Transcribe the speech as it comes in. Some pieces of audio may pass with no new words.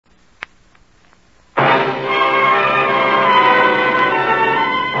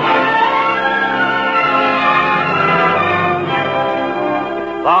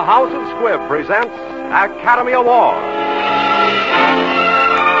presents Academy Award.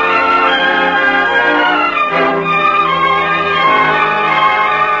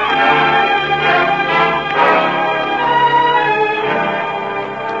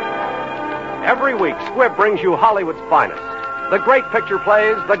 Every week, Squibb brings you Hollywood's finest. The great picture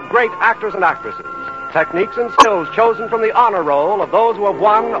plays, the great actors and actresses. Techniques and skills chosen from the honor roll of those who have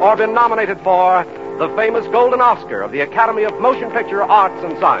won or been nominated for the famous Golden Oscar of the Academy of Motion Picture Arts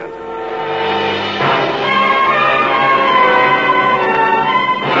and Sciences.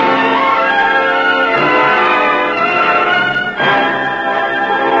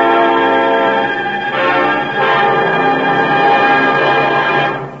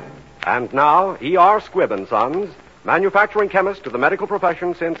 And now, E.R. Squibb & Sons, manufacturing chemist to the medical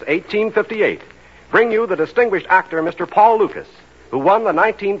profession since 1858, bring you the distinguished actor, Mr. Paul Lucas, who won the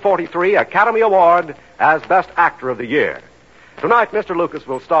 1943 Academy Award as Best Actor of the Year. Tonight, Mr. Lucas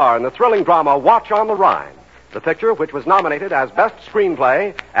will star in the thrilling drama Watch on the Rhine, the picture which was nominated as Best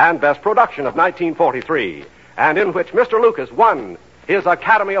Screenplay and Best Production of 1943, and in which Mr. Lucas won his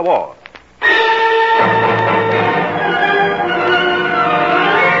Academy Award.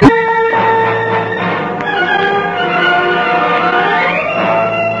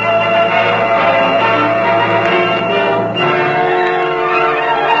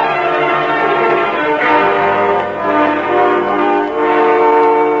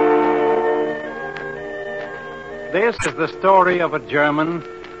 This is the story of a German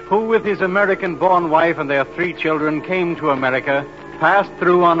who, with his American-born wife and their 3 children, came to America, passed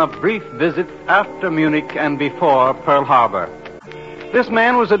through on a brief visit after Munich and before Pearl Harbor. This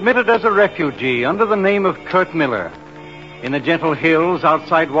man was admitted as a refugee under the name of Kurt Miller. In the gentle hills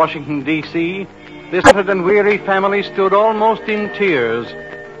outside Washington, D.C., this battered and weary family stood almost in tears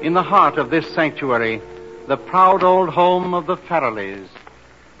in the heart of this sanctuary, the proud old home of the Farrellys.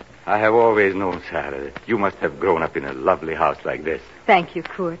 I have always known, Sarah, that you must have grown up in a lovely house like this. Thank you,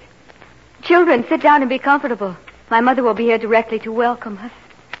 Kurt. Children, sit down and be comfortable. My mother will be here directly to welcome us.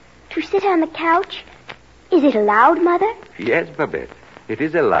 To sit on the couch? Is it allowed, Mother? Yes, Babette. It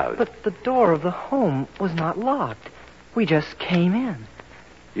is allowed. But the door of the home was not locked. We just came in.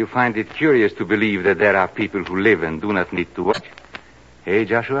 You find it curious to believe that there are people who live and do not need to watch. Hey,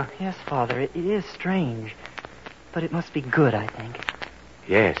 Joshua? Yes, Father, it is strange. But it must be good, I think.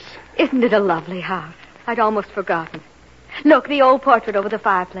 Yes. Isn't it a lovely house? I'd almost forgotten. Look, the old portrait over the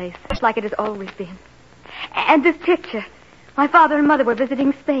fireplace, just like it has always been. And this picture. My father and mother were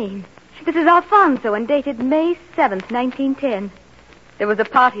visiting Spain. This is Alfonso and dated May 7th, 1910. There was a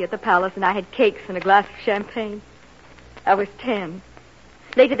party at the palace and I had cakes and a glass of champagne. I was 10.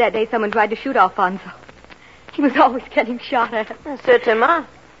 Later that day, someone tried to shoot Alfonso. He was always getting shot at. Certainement.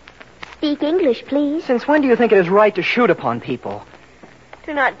 Speak English, please. Since when do you think it is right to shoot upon people?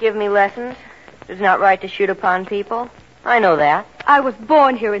 Do not give me lessons. It is not right to shoot upon people. I know that. I was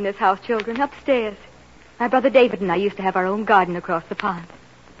born here in this house, children, upstairs. My brother David and I used to have our own garden across the pond.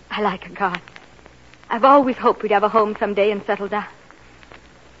 I like a garden. I've always hoped we'd have a home someday and settle down.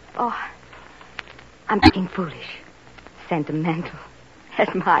 Oh, I'm being foolish. Sentimental.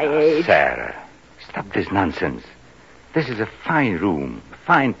 At my age. Sarah, stop this nonsense. This is a fine room, a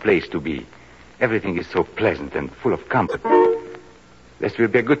fine place to be. Everything is so pleasant and full of comfort. This will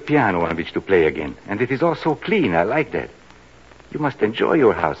be a good piano on which to play again. And it is all so clean. I like that. You must enjoy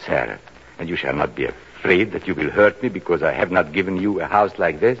your house, Sarah. And you shall not be afraid that you will hurt me because I have not given you a house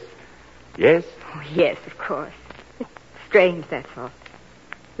like this. Yes? Oh, yes, of course. It's strange, that's all.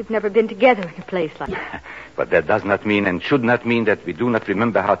 We've never been together in a place like that. But that does not mean and should not mean that we do not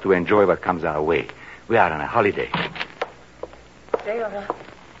remember how to enjoy what comes our way. We are on a holiday. Sarah,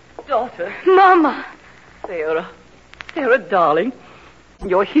 daughter. Mama. Sarah, darling.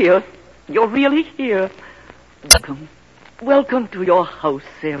 You're here. You're really here. Welcome. Welcome to your house,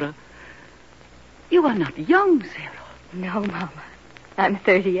 Sarah. You are not young, Sarah. No, Mama. I'm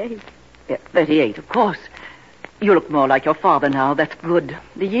 38. 38, of course. You look more like your father now. That's good.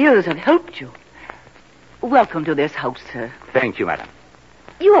 The years have helped you. Welcome to this house, sir. Thank you, madam.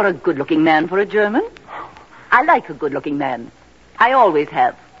 You are a good-looking man for a German. I like a good-looking man. I always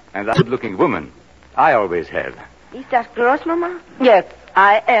have. And a good-looking woman. I always have. Is that gross, Mama? Yes,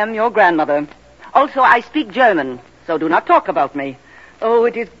 I am your grandmother. Also, I speak German, so do not talk about me. Oh,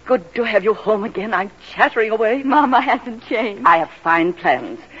 it is good to have you home again. I'm chattering away. Mama hasn't changed. I have fine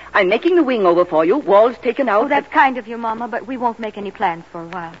plans. I'm making the wing over for you, walls taken out. Oh, that's kind of you, Mama, but we won't make any plans for a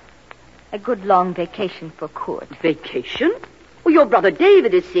while. A good long vacation for Kurt. Vacation? Well, your brother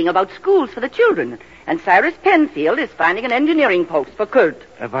David is seeing about schools for the children, and Cyrus Penfield is finding an engineering post for Kurt.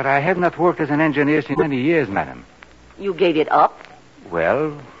 But I have not worked as an engineer since many years, madam. You gave it up?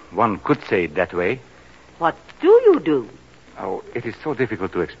 Well, One could say it that way. What do you do? Oh, it is so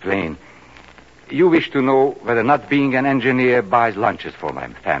difficult to explain. You wish to know whether not being an engineer buys lunches for my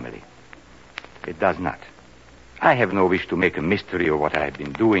family. It does not. I have no wish to make a mystery of what I have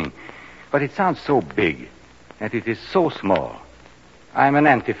been doing, but it sounds so big, and it is so small. I am an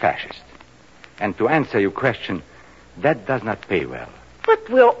anti-fascist. And to answer your question, that does not pay well. But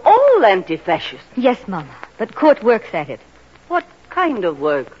we're all anti-fascists. Yes, Mama, but Kurt works at it. What kind of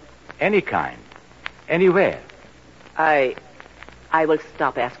work? Any kind. Anywhere. I will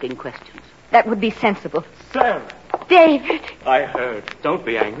stop asking questions. That would be sensible. Sarah! David! I heard. Don't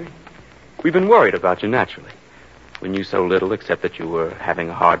be angry. We've been worried about you, naturally. We knew so little except that you were having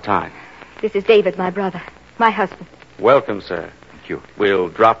a hard time. This is David, my brother. My husband. Welcome, sir. Thank you. We'll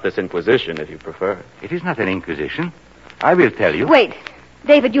drop this inquisition if you prefer. It is not an inquisition. I will tell you. Wait.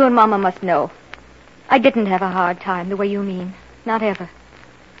 David, you and Mama must know. I didn't have a hard time the way you mean. Not ever.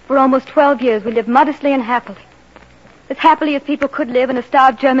 For almost 12 years, we lived modestly and happily. As happily as people could live in a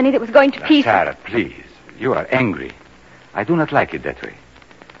starved Germany that was going to pieces. Sarah, please. You are angry. I do not like it that way.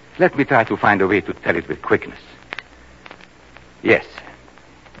 Let me try to find a way to tell it with quickness. Yes.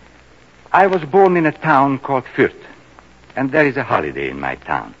 I was born in a town called Fürth, and there is a holiday in my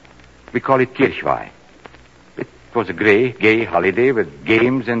town. We call it Kirchweih. It was a gay holiday with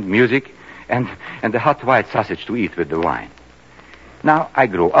games and music and a hot white sausage to eat with the wine. Now I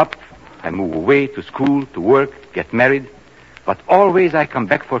grow up, I move away to school, to work, get married, but always I come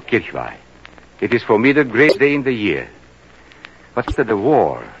back for Kirchweih. It is for me the great day in the year. But after the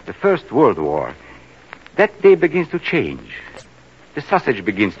war, the First World War, that day begins to change. The sausage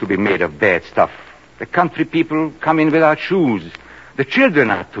begins to be made of bad stuff. The country people come in without shoes. The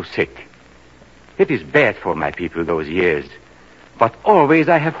children are too sick. It is bad for my people those years. But always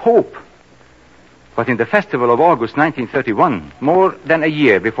I have hope. But in the festival of August 1931, more than a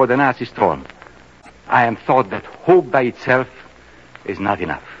year before the Nazi storm, I am thought that hope by itself is not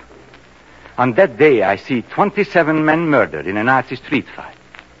enough. On that day, I see 27 men murdered in a Nazi street fight.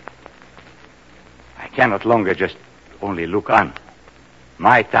 I cannot longer just only look on.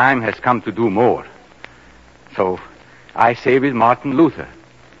 My time has come to do more. So I say with Martin Luther,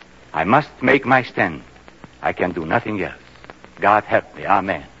 I must make my stand. I can do nothing else. God help me.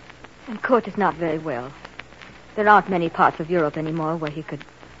 Amen. And Kurt is not very well. There aren't many parts of Europe anymore where he could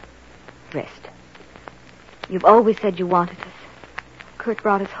rest. You've always said you wanted us. Kurt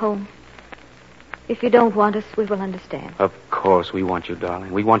brought us home. If you don't want us, we will understand. Of course we want you,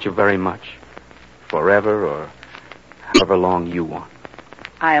 darling. We want you very much. Forever or however long you want.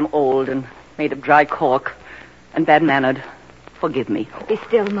 I am old and made of dry cork and bad-mannered. Forgive me. Be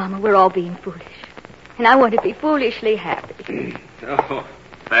still, Mama. We're all being foolish. And I want to be foolishly happy. Oh,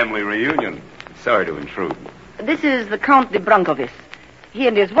 family reunion. Sorry to intrude. This is the Count de Brankovic. He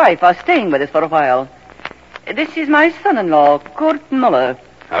and his wife are staying with us for a while. This is my son-in-law, Kurt Muller.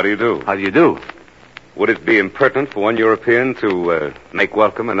 How do you do? How do you do? Would it be impertinent for one European to make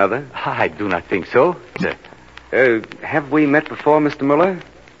welcome another? I do not think so. Have we met before, Mr. Muller?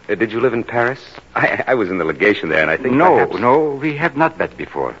 Did you live in Paris? I was in the legation there, and I think No, we have not met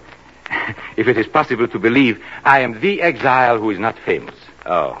before. If it is possible to believe, I am the exile who is not famous.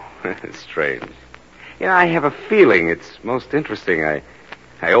 Oh, strange. Yeah, I have a feeling it's most interesting. I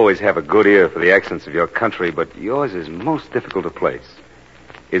always have a good ear for the accents of your country, but yours is most difficult to place.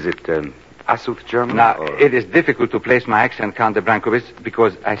 Is it Assuth German? Now, it is difficult to place my accent, Count de Brankovic,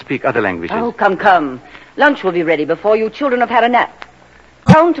 because I speak other languages. Oh, come. Lunch will be ready before you children have had a nap.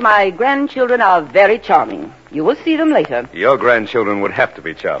 Count, my grandchildren are very charming. You will see them later. Your grandchildren would have to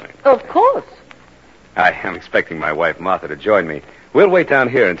be charming. Of course. I am expecting my wife, Martha, to join me. We'll wait down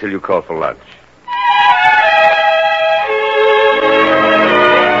here until you call for lunch.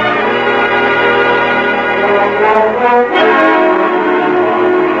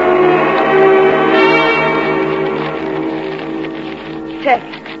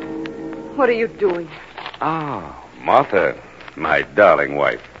 Ted, what are you doing? Oh, Martha, my darling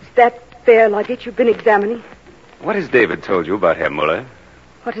wife. Is that their luggage you've been examining? What has David told you about Herr Muller?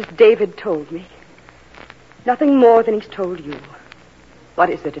 What has David told me? Nothing more than he's told you. What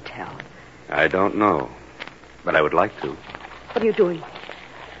is there to tell? I don't know, but I would like to. What are you doing?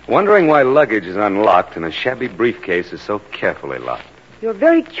 Wondering why luggage is unlocked and a shabby briefcase is so carefully locked. You're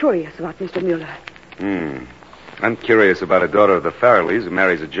very curious about Mr. Mueller. I'm curious about a daughter of the Farrellys who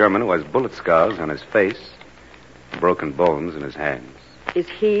marries a German who has bullet scars on his face, broken bones in his hands. Is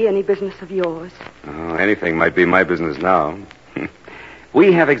he any business of yours? Oh, anything might be my business now.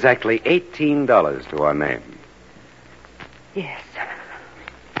 We have exactly $18 to our name. Yes.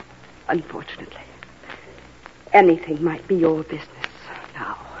 Unfortunately. Anything might be your business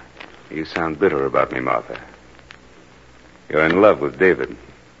now. You sound bitter about me, Martha. You're in love with David.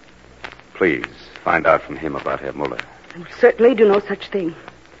 Please, find out from him about Herr Muller. I will certainly do no such thing.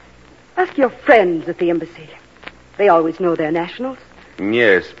 Ask your friends at the embassy. They always know their nationals.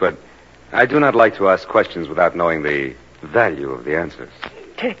 Yes, but I do not like to ask questions without knowing the value of the answers.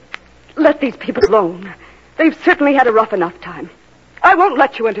 Ted, let these people alone. They've certainly had a rough enough time. I won't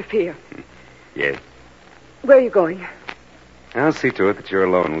let you interfere. Yes? Where are you going? I'll see to it that you're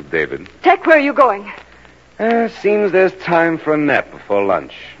alone with David. Tech, where are you going? Seems there's time for a nap before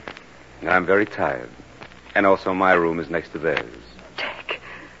lunch. I'm very tired. And also my room is next to theirs. Tech.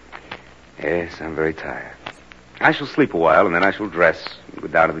 Yes, I'm very tired. I shall sleep a while, and then I shall dress and go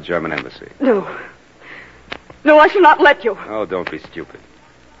down to the German embassy. No. No, I shall not let you. Oh, don't be stupid.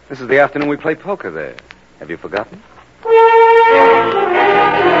 This is the afternoon we play poker there. Have you forgotten?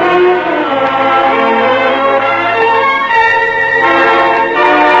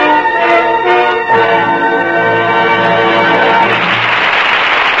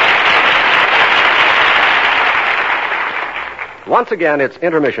 Once again, it's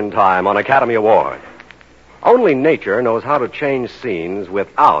intermission time on Academy Award. Only nature knows how to change scenes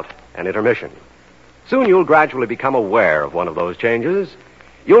without an intermission. Soon you'll gradually become aware of one of those changes.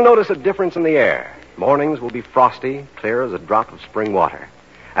 You'll notice a difference in the air. Mornings will be frosty, clear as a drop of spring water.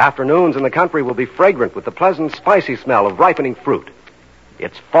 Afternoons in the country will be fragrant with the pleasant, spicy smell of ripening fruit.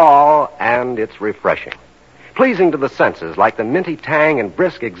 It's fall, and it's refreshing. Pleasing to the senses like the minty tang and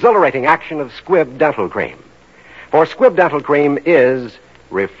brisk, exhilarating action of Squibb Dental Cream. For Squibb Dental Cream is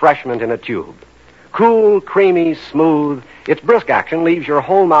refreshment in a tube. Cool, creamy, smooth, its brisk action leaves your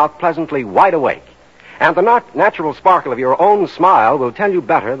whole mouth pleasantly wide awake. And the natural sparkle of your own smile will tell you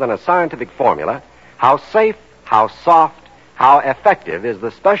better than a scientific formula how safe, how soft, how effective is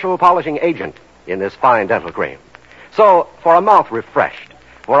the special polishing agent in this fine dental cream. So, for a mouth refreshed,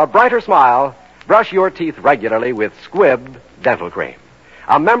 for a brighter smile, brush your teeth regularly with Squibb Dental Cream,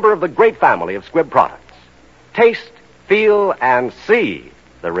 a member of the great family of Squibb products. Taste, feel, and see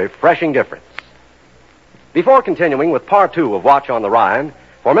the refreshing difference. Before continuing with part 2 of Watch on the Rhine,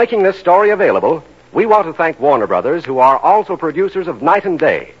 for making this story available, we want to thank Warner Brothers, who are also producers of Night and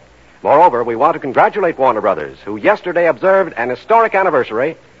Day. Moreover, we want to congratulate Warner Brothers, who yesterday observed an historic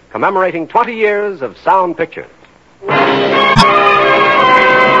anniversary commemorating 20 years of sound pictures.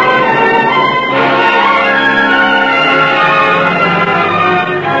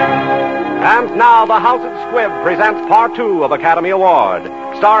 And now the House of Squibb presents part 2 of Academy Award,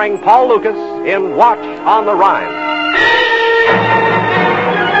 starring Paul Lucas in Watch on the Rhine.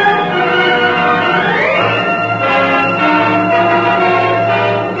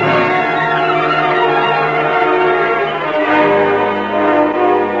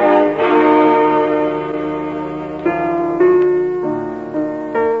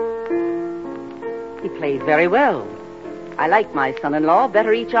 He plays very well. I like my son-in-law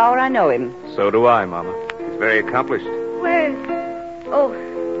better each hour I know him. So do I, Mama. He's very accomplished. Where's... Oh,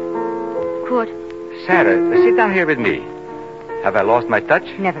 Kurt. Sarah, sit down here with me. Have I lost my touch?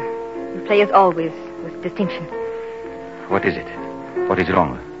 Never. You play as always, with distinction. What is it? What is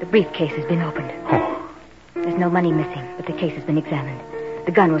wrong? The briefcase has been opened. Oh. There's no money missing, but the case has been examined.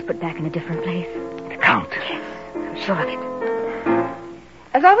 The gun was put back in a different place. The Count. Yes, I'm sure of it.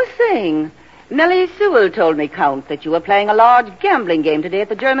 As I was saying, Nellie Sewell told me, Count, that you were playing a large gambling game today at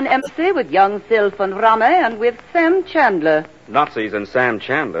the German embassy with young Sil von Ramme and with Sam Chandler. Nazis and Sam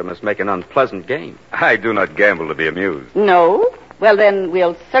Chandler must make an unpleasant game. I do not gamble to be amused. No? Well, then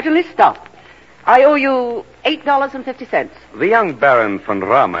we'll certainly stop. I owe you $8.50. The young Baron von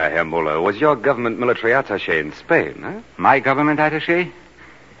Ramme, Herr Muller, was your government military attaché in Spain, huh? My government attaché?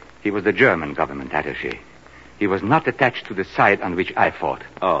 He was the German government attaché. He was not attached to the side on which I fought.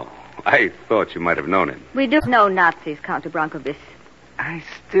 Oh, I thought you might have known him. We do know Nazis, Count de Brankovic. I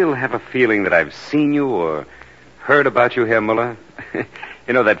still have a feeling that I've seen you or heard about you, Herr Muller.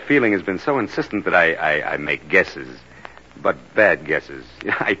 You know, that feeling has been so insistent that I make guesses. But bad guesses.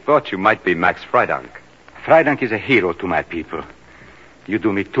 I thought you might be Max Freidank. Freidank is a hero to my people. You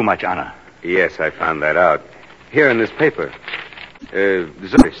do me too much honor. Yes, I found that out. Here in this paper.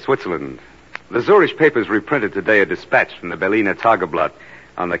 Zurich, Switzerland. The Zurich papers reprinted today a dispatch from the Berliner Tageblatt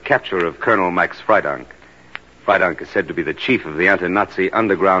on the capture of Colonel Max Freidank. Freidank is said to be the chief of the anti-Nazi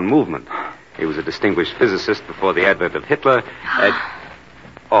underground movement. He was a distinguished physicist before the advent of Hitler.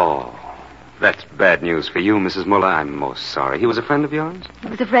 Oh, that's bad news for you, Mrs. Muller. I'm most sorry. He was a friend of yours? He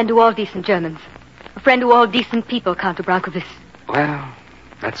was a friend to all decent Germans. A friend to all decent people, Count de Brankovic. Well,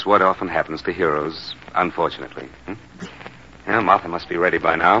 that's what often happens to heroes, unfortunately. Well, Martha must be ready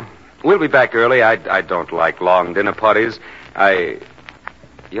by now. We'll be back early. I don't like long dinner parties.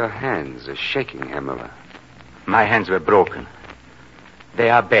 Your hands are shaking, Herr Müller. My hands were broken. They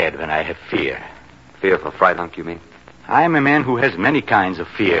are bad when I have fear. Fear for Freitag, you mean? I am a man who has many kinds of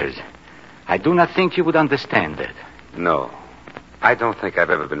fears. I do not think you would understand that. No. I don't think I've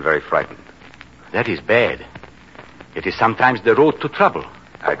ever been very frightened. That is bad. It is sometimes the road to trouble.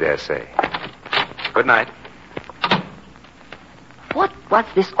 I dare say. Good night. What was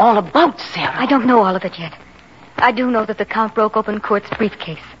this all about, Sarah? I don't know all of it yet. I do know that the Count broke open Kurt's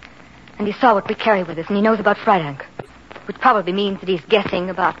briefcase. And he saw what we carry with us, and he knows about Freitag. Which probably means that he's guessing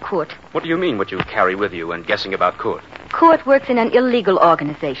about Kurt. What do you mean, what you carry with you and guessing about Kurt? Kurt works in an illegal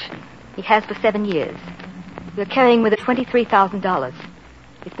organization. He has for 7 years. We're carrying with it $23,000.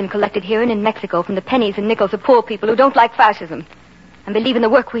 It's been collected here and in Mexico from the pennies and nickels of poor people who don't like fascism and believe in the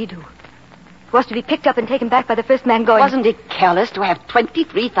work we do. It was to be picked up and taken back by the first man going... Wasn't it careless to have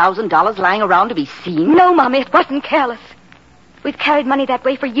 $23,000 lying around to be seen? No, Mommy, it wasn't careless. We've carried money that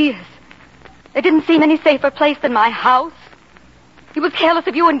way for years. There didn't seem any safer place than my house. It was careless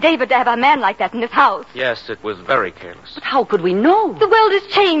of you and David to have a man like that in this house. Yes, it was very careless. But how could we know? The world has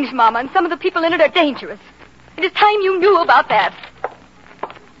changed, Mama, and some of the people in it are dangerous. It is time you knew about that.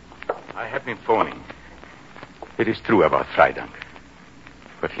 I have been phoning. It is true about Freitag.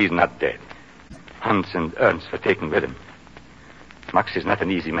 But he's not dead. Hans and Ernst were taken with him. Max is not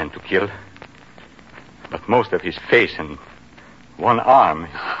an easy man to kill. But most of his face and one arm...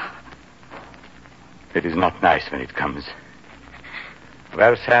 It is not nice when it comes.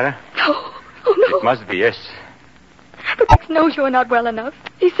 Well, Sarah? No. Oh, no. It must be, yes. But Max knows you are not well enough.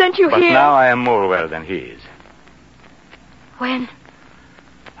 He sent you But here. But now I am more well than he is. When?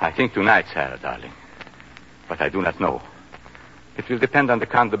 I think tonight, Sarah, darling. But I do not know. It will depend on the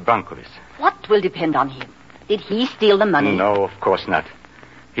Count de Brancovis. What will depend on him? Did he steal the money? No, of course not.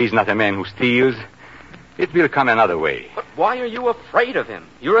 He's not a man who steals. It will come another way. But why are you afraid of him?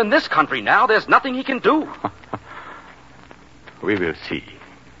 You're in this country now. There's nothing he can do. We will see.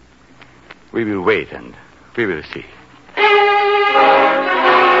 We will wait and we will see.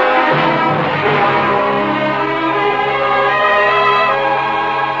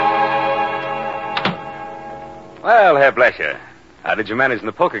 Well, Herr Blecher, how did you manage in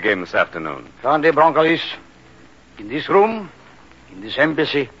the poker game this afternoon? Count de Brancovis, in this room, in this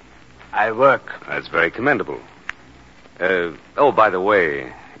embassy, I work. That's very commendable. By the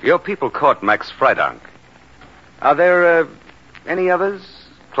way, your people caught Max Freitag. Are there any others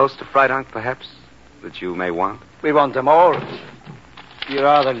close to Freitag, perhaps, that you may want? We want them all. Here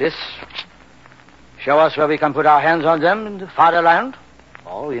are the lists. Show us where we can put our hands on them in the fatherland,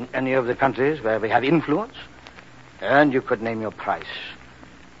 or in any of the countries where we have influence. And you could name your price.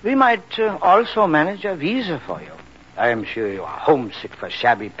 We might also manage a visa for you. I am sure you are homesick for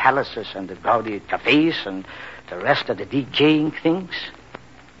shabby palaces and the gaudy cafes and the rest of the decaying things.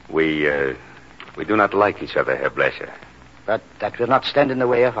 We do not like each other, Herr Blecher. But that will not stand in the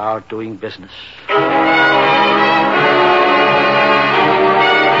way of our doing business.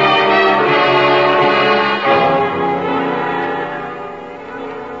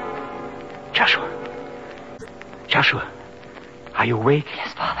 Joshua, are you awake?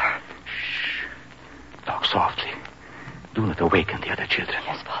 Yes, Father. Shh. Talk softly. Do not awaken the other children.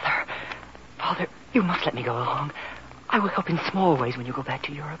 Yes, Father. Father, you must let me go along. I will help in small ways when you go back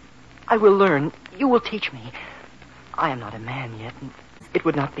to Europe. I will learn. You will teach me. I am not a man yet, and it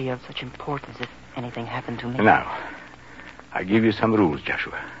would not be of such importance if anything happened to me. Now, I give you some rules,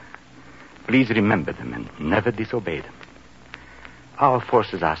 Joshua. Please remember them and never disobey them. Our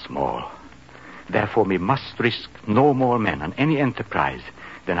forces are small. Therefore, we must risk no more men on any enterprise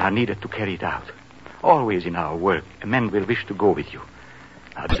than are needed to carry it out. Always in our work, a man will wish to go with you.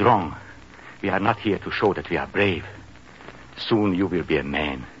 Now, that's wrong. We are not here to show that we are brave. Soon you will be a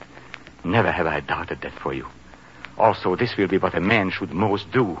man. Never have I doubted that for you. Also, this will be what a man should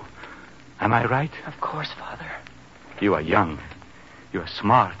most do. Am I right? Of course, Father. You are young. You are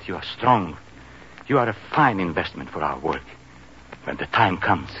smart. You are strong. You are a fine investment for our work. When the time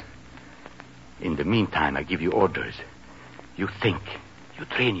comes... In the meantime, I give you orders. You think. You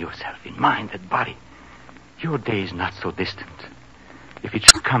train yourself in mind and body. Your day is not so distant. If it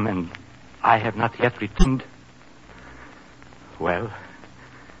should come and I have not yet returned, well,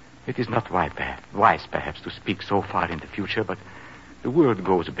 it is not wise perhaps to speak so far in the future, but the world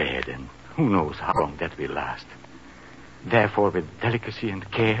goes bad, and who knows how long that will last. Therefore, with delicacy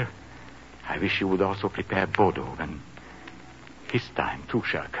and care, I wish you would also prepare Bodo when his time too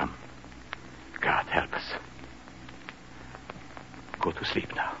shall come. God help us. Go to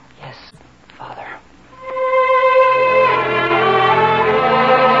sleep now. Yes, Father.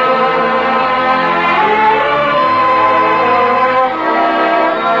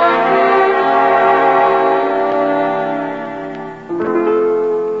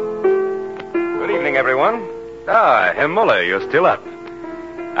 everyone. Ah, Herr Muller, you're still up.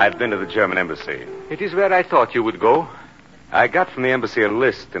 I've been to the German embassy. It is where I thought you would go. I got from the embassy a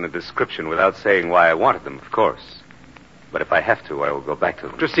list and a description without saying why I wanted them, of course. But if I have to, I will go back to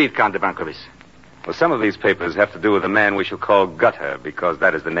them. Proceed, Count de Brankovic. Well, some of these papers have to do with a man we shall call Gutter, because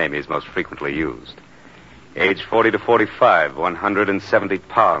that is the name he's most frequently used. Age 40 to 45, 170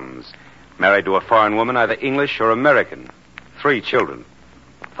 pounds. Married to a foreign woman, either English or American. 3 children.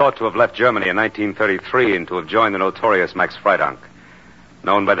 Thought to have left Germany in 1933 and to have joined the notorious Max Freidank.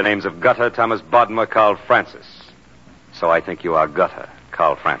 Known by the names of Gutter, Thomas Bodmer, Carl Francis. So I think you are Gutter,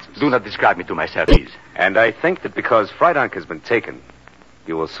 Carl Francis. Do not describe me to myself, please. And I think that because Freidank has been taken,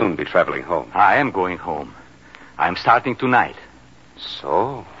 you will soon be traveling home. I am going home. I am starting tonight.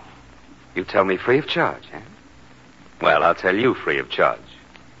 So? You tell me free of charge, eh? Well, I'll tell you free of charge.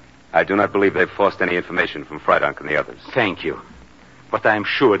 I do not believe they've forced any information from Freidank and the others. Thank you. But I am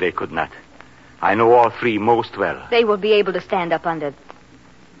sure they could not. I know all 3 most well. They will be able to stand up under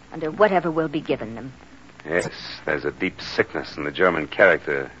whatever will be given them. Yes, there's a deep sickness in the German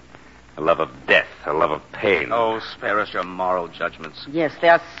character. A love of death, a love of pain. Oh, spare us your moral judgments. Yes, they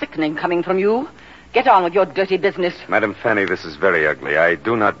are sickening coming from you. Get on with your dirty business. Madam Fanny, this is very ugly. I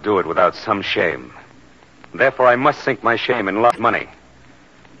do not do it without some shame. Therefore, I must sink my shame in lost money.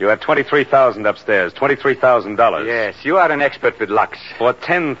 You have $23,000 upstairs, $23,000. Yes, you are an expert with Lux. For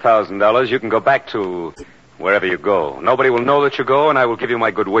 $10,000, you can go back to wherever you go. Nobody will know that you go, and I will give you my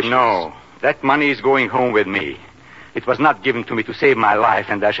good wishes. No, that money is going home with me. It was not given to me to save my life,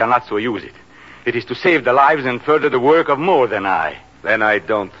 and I shall not so use it. It is to save the lives and further the work of more than I. Then I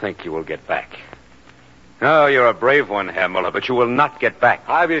don't think you will get back. Oh, you're a brave one, Herr Muller, but you will not get back.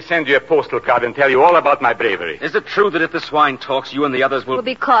 I will send you a postal card and tell you all about my bravery. Is it true that if the swine talks, you and the others Will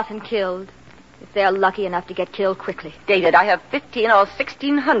be caught and killed. If they're lucky enough to get killed quickly. David, I have 15 or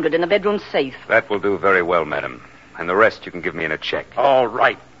 1,600 in the bedroom safe. That will do very well, madam. And the rest you can give me in a check. All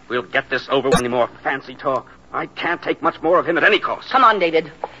right. We'll get this over with any more fancy talk. I can't take much more of him at any cost. Come on,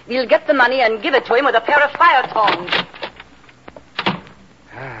 David. We'll get the money and give it to him with a pair of fire tongs.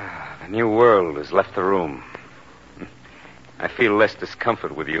 The new world has left the room. I feel less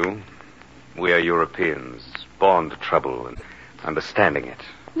discomfort with you. We are Europeans, born to trouble and understanding it.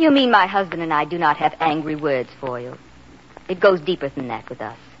 You mean my husband and I do not have angry words for you? It goes deeper than that with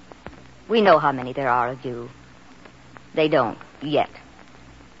us. We know how many there are of you. They don't, yet.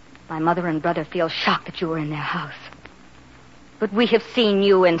 My mother and brother feel shocked that you were in their house. But we have seen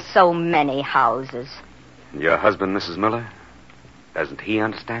you in so many houses. Your husband, Mrs. Miller? Doesn't he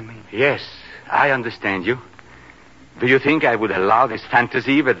understand me? Yes, I understand you. Do you think I would allow this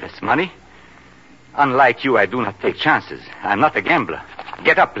fantasy with this money? Unlike you, I do not take chances. I'm not a gambler.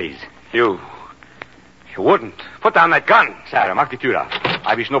 Get up, please. You wouldn't. Put down that gun. Sarah, mark the Tür out.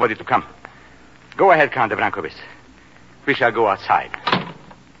 I wish nobody to come. Go ahead, Count de Brankovic. We shall go outside.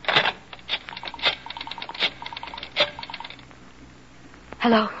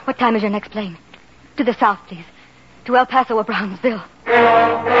 Hello. What time is your next plane? To the south, please. To El Paso or Brownsville.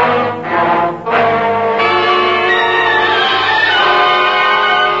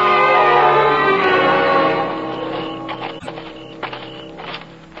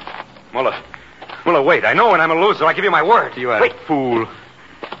 Muller, wait. I know when I'm a loser. I give you my word. You are a fool.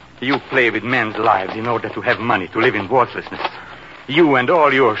 You play with men's lives in order to have money to live in worthlessness. You and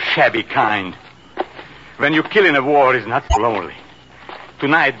all your shabby kind. When you kill in a war, it's not so lonely.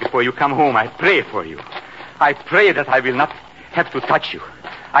 Tonight, before you come home, I pray for you. I pray that I will not have to touch you.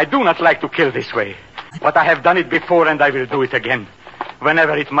 I do not like to kill this way. But I have done it before, and I will do it again.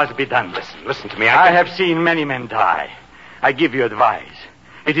 Whenever it must be done. Listen to me. I have seen many men die. I give you advice.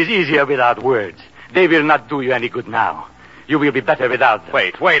 It is easier without words. They will not do you any good now. You will be better without them.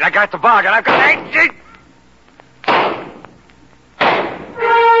 Wait. I got the bargain. I've got...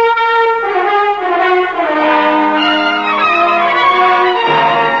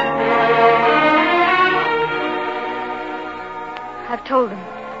 I've told them.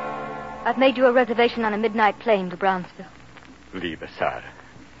 I've made you a reservation on a midnight plane to Brownsville. Liebe Sarah.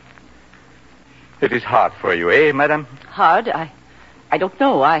 It is hard for you, eh, madam? Hard? I don't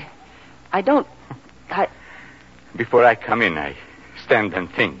know. I don't... Before I come in, I stand and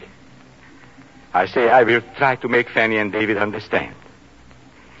think. I say I will try to make Fanny and David understand.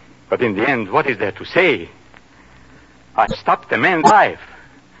 But in the end, what is there to say? I stopped a man's life.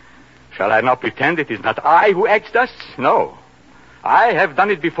 Shall I now pretend it is not I who acts thus? No. I have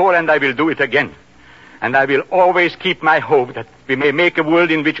done it before, and I will do it again. And I will always keep my hope that we may make a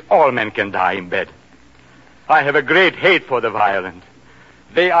world in which all men can die in bed. I have a great hate for the violent.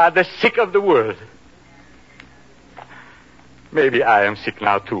 They are the sick of the world. Maybe I am sick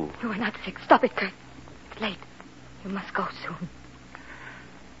now, too. You are not sick. Stop it, Kurt. late. You must go soon.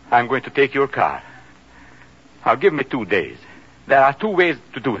 I'm going to take your car. Now, give me 2 days. There are 2 ways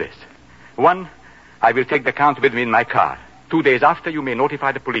to do this. One, I will take the Count with me in my car. 2 days after, you may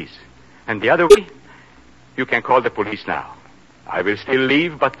notify the police. And the other way, you can call the police now. I will still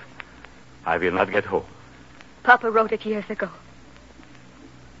leave, but I will not get home. Papa wrote it years ago.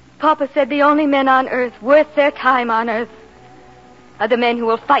 Papa said the only men on earth worth their time on earth are the men who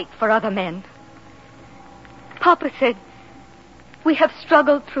will fight for other men. Papa said we have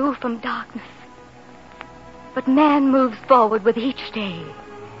struggled through from darkness, but man moves forward with each day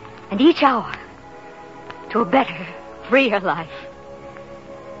and each hour to a better, freer life.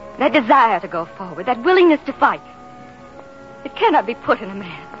 That desire to go forward, that willingness to fight, it cannot be put in a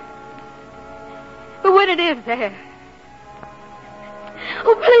man. But when it is there,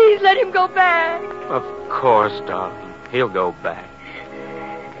 oh, please let him go back. Of course, darling. He'll go back.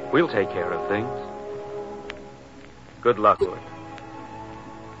 We'll take care of things. Good luck, Wood.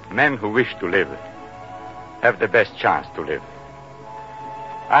 Men who wish to live have the best chance to live.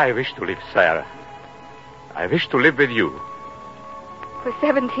 I wish to live, Sarah. I wish to live with you. For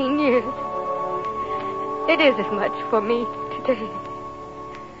 17 years. It is as much for me today.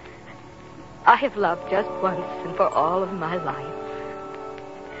 I have loved just once and for all of my life.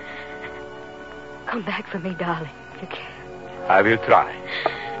 Come back for me, darling, if you can. I will try.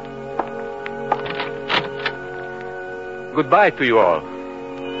 Goodbye to you all.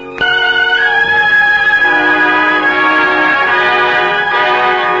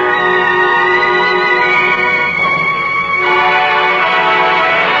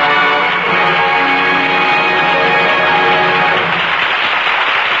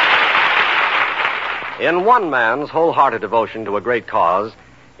 In one man's wholehearted devotion to a great cause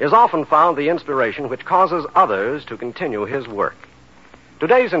is often found the inspiration which causes others to continue his work.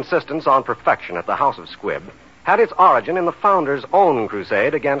 Today's insistence on perfection at the House of Squibb had its origin in the founder's own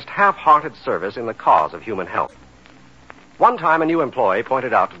crusade against half-hearted service in the cause of human health. One time a new employee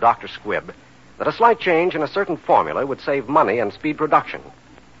pointed out to Dr. Squibb that a slight change in a certain formula would save money and speed production.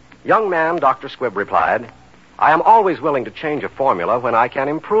 Young man, Dr. Squibb replied, I am always willing to change a formula when I can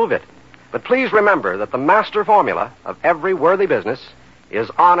improve it. But please remember that the master formula of every worthy business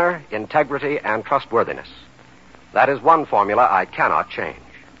is honor, integrity, and trustworthiness. That is one formula I cannot change.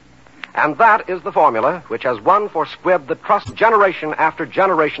 And that is the formula which has won for Squibb the trust generation after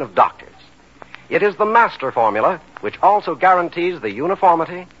generation of doctors. It is the master formula which also guarantees the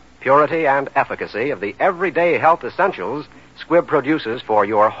uniformity, purity, and efficacy of the everyday health essentials Squibb produces for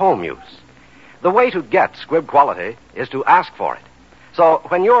your home use. The way to get Squibb quality is to ask for it. So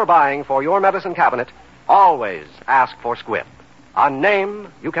when you're buying for your medicine cabinet, always ask for Squibb, a name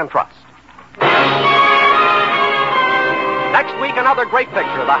you can trust. Next week, another great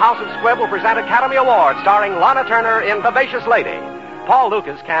picture. The House of Squibb will present Academy Award starring Lana Turner in Vivacious Lady. Paul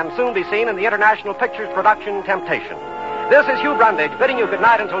Lucas can soon be seen in the International Pictures production Temptation. This is Hugh Brundage bidding you good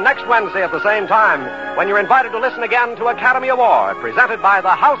night until next Wednesday at the same time, when you're invited to listen again to Academy Award, presented by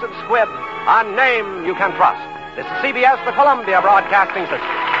the House of Squibb, a name you can trust. This is CBS, the Columbia Broadcasting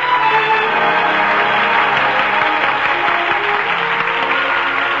System.